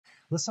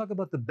Let's talk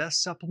about the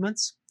best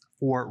supplements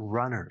for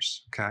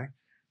runners, okay?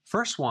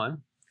 First one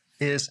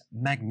is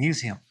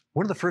magnesium.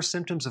 One of the first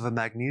symptoms of a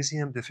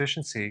magnesium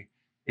deficiency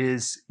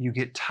is you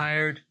get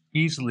tired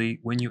easily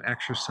when you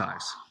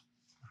exercise,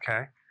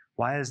 okay?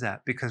 Why is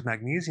that? Because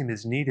magnesium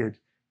is needed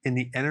in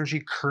the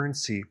energy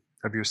currency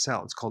of your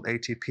cell. It's called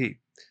ATP.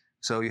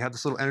 So you have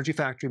this little energy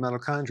factory,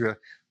 mitochondria,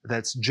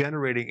 that's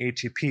generating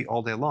ATP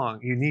all day long.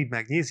 You need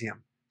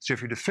magnesium. So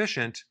if you're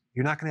deficient,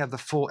 you're not going to have the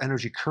full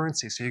energy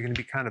currency. So you're going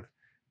to be kind of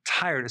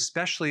tired,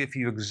 especially if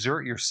you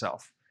exert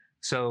yourself.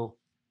 So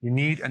you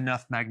need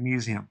enough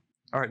magnesium.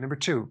 All right, number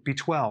 2,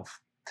 B12,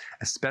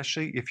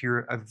 especially if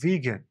you're a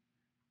vegan,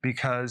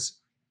 because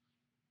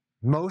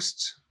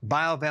most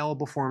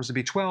bioavailable forms of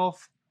B12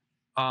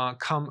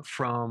 come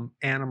from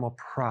animal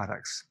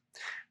products.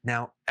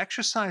 Now,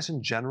 exercise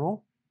in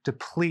general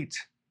deplete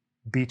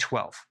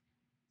B12,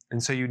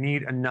 and so you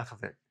need enough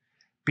of it.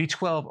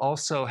 B12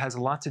 also has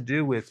a lot to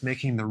do with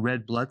making the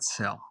red blood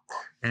cell.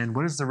 And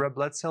what does the red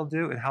blood cell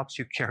do? It helps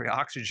you carry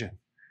oxygen.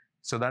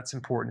 So that's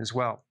important as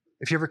well.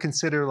 If you ever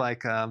consider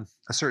like a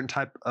certain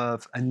type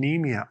of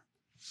anemia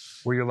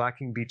where you're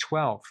lacking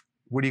B12,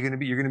 what are you going to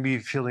be? You're going to be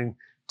feeling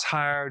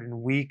tired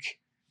and weak.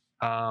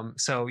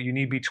 So you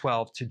need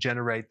B12 to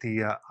generate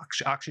the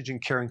oxygen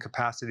carrying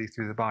capacity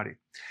through the body.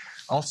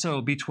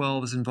 Also,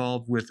 B12 is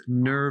involved with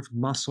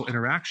nerve-muscle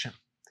interaction.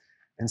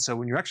 And so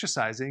when you're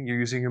exercising, you're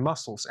using your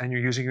muscles and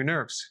you're using your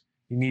nerves.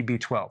 You need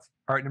B12.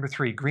 All right, number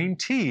 3, green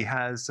tea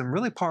has some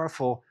really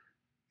powerful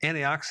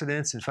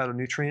antioxidants and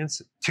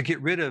phytonutrients to get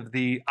rid of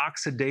the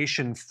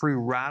oxidation free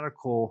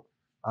radical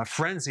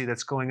frenzy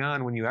that's going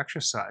on when you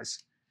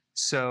exercise.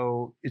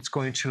 So it's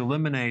going to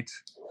eliminate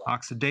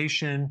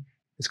oxidation.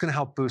 It's going to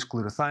help boost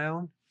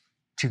glutathione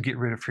to get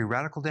rid of free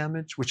radical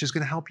damage, which is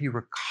going to help you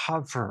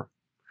recover.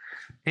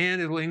 And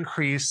it will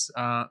increase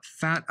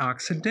fat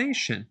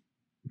oxidation.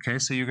 Okay,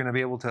 so you're going to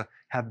be able to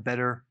have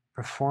better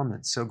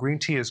performance. So green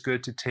tea is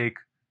good to take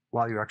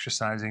while you're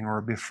exercising or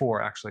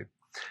before, actually.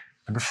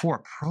 Number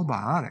 4,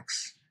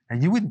 probiotics.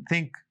 And you wouldn't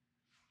think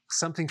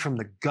something from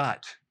the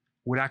gut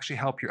would actually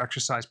help your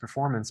exercise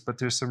performance, but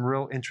there's some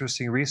real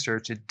interesting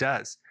research it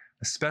does,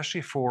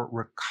 especially for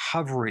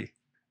recovery.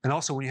 And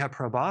also when you have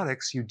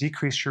probiotics, you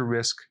decrease your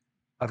risk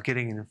of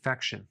getting an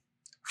infection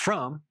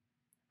from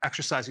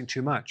exercising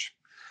too much.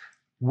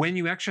 When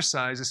you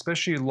exercise,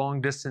 especially long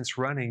distance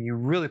running, you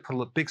really put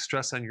a big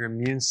stress on your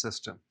immune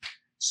system.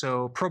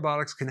 So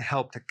probiotics can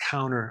help to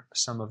counter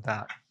some of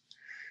that.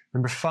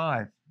 Number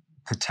 5,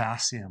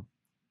 potassium.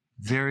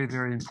 Very,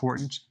 very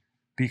important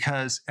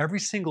because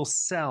every single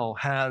cell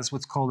has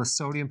what's called a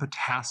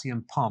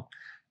sodium-potassium pump.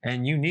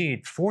 And you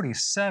need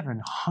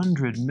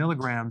 4,700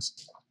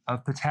 milligrams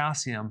of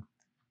potassium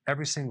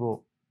every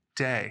single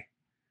day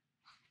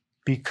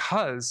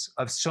because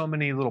of so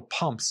many little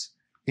pumps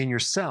in your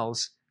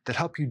cells that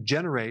help you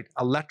generate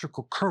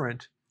electrical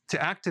current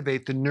to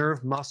activate the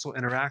nerve-muscle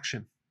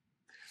interaction.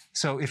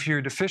 So if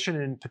you're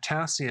deficient in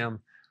potassium,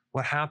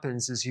 what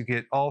happens is you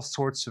get all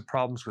sorts of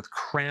problems with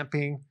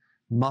cramping,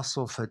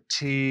 muscle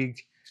fatigue,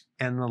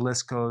 and the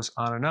list goes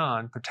on and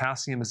on.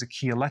 Potassium is a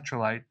key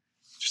electrolyte,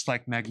 just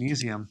like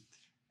magnesium,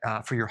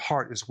 for your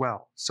heart as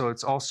well. So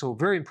it's also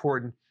very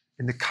important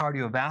in the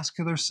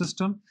cardiovascular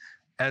system,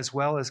 as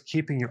well as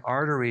keeping your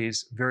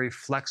arteries very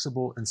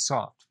flexible and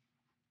soft.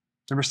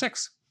 Number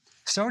 6,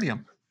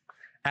 sodium,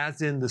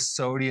 as in the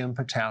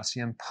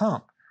sodium-potassium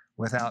pump.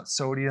 Without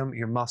sodium,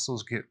 your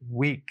muscles get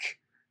weak.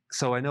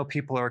 So I know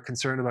people are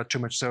concerned about too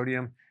much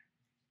sodium.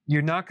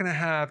 You're not going to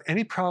have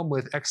any problem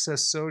with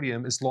excess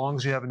sodium as long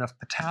as you have enough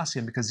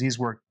potassium because these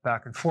work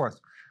back and forth.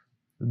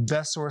 The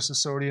best source of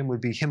sodium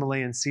would be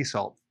Himalayan sea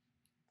salt.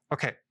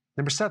 Okay,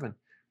 number 7,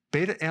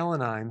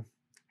 beta-alanine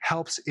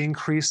helps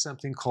increase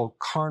something called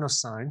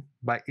carnosine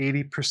by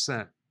 80%.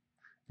 And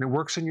it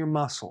works in your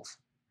muscles.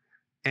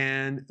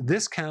 And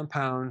this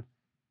compound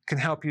can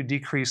help you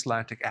decrease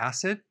lactic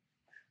acid,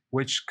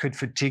 which could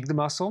fatigue the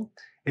muscle.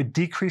 It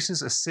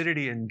decreases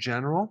acidity in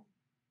general,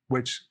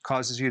 which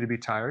causes you to be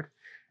tired,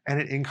 and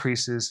it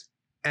increases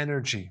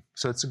energy.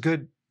 So it's a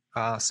good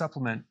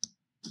supplement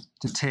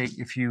to take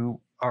if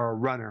you are a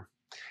runner.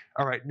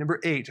 All right, number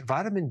 8,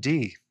 vitamin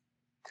D.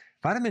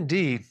 Vitamin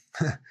D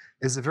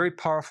is a very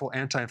powerful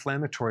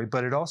anti-inflammatory,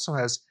 but it also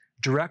has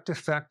direct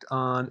effect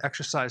on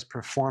exercise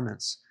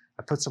performance.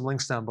 I put some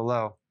links down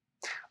below.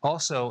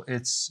 Also,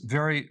 it's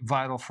very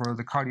vital for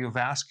the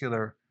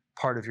cardiovascular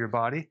part of your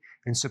body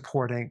in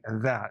supporting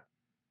that.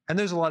 And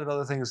there's a lot of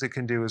other things it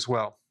can do as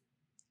well.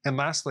 And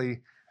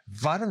lastly,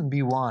 vitamin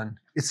B1,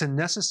 it's a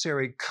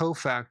necessary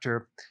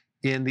cofactor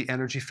in the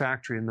energy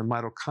factory, in the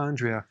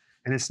mitochondria,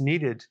 and it's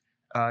needed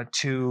as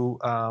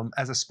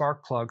a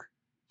spark plug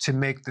to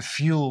make the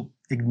fuel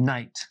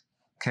ignite.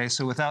 Okay,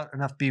 so without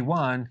enough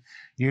B1,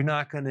 you're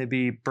not going to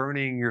be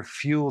burning your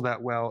fuel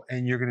that well,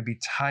 and you're going to be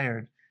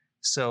tired.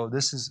 So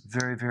this is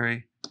very,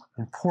 very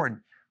important.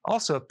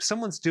 Also, if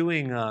someone's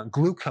doing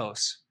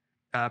glucose,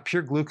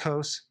 pure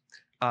glucose,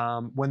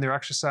 when they're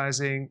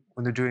exercising,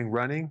 when they're doing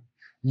running,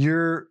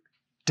 your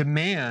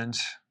demand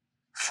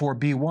for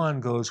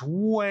B1 goes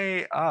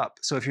way up.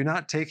 So if you're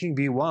not taking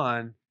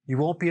B1, you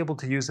won't be able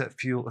to use that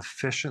fuel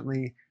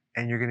efficiently,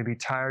 and you're going to be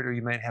tired, or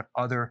you might have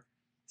other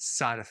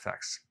side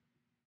effects.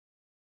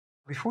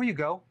 Before you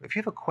go, if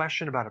you have a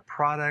question about a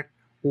product,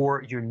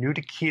 or you're new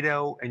to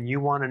keto and you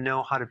want to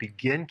know how to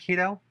begin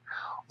keto,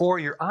 or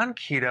you're on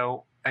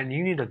keto and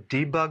you need a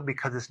debug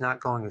because it's not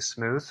going as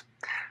smooth,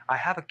 I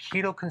have a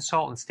keto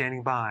consultant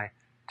standing by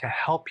to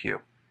help you.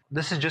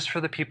 This is just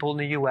for the people in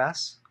the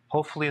US.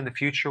 Hopefully in the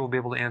future we'll be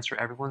able to answer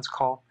everyone's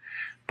call,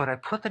 but I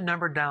put the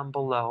number down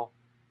below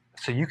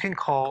so you can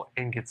call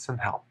and get some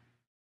help.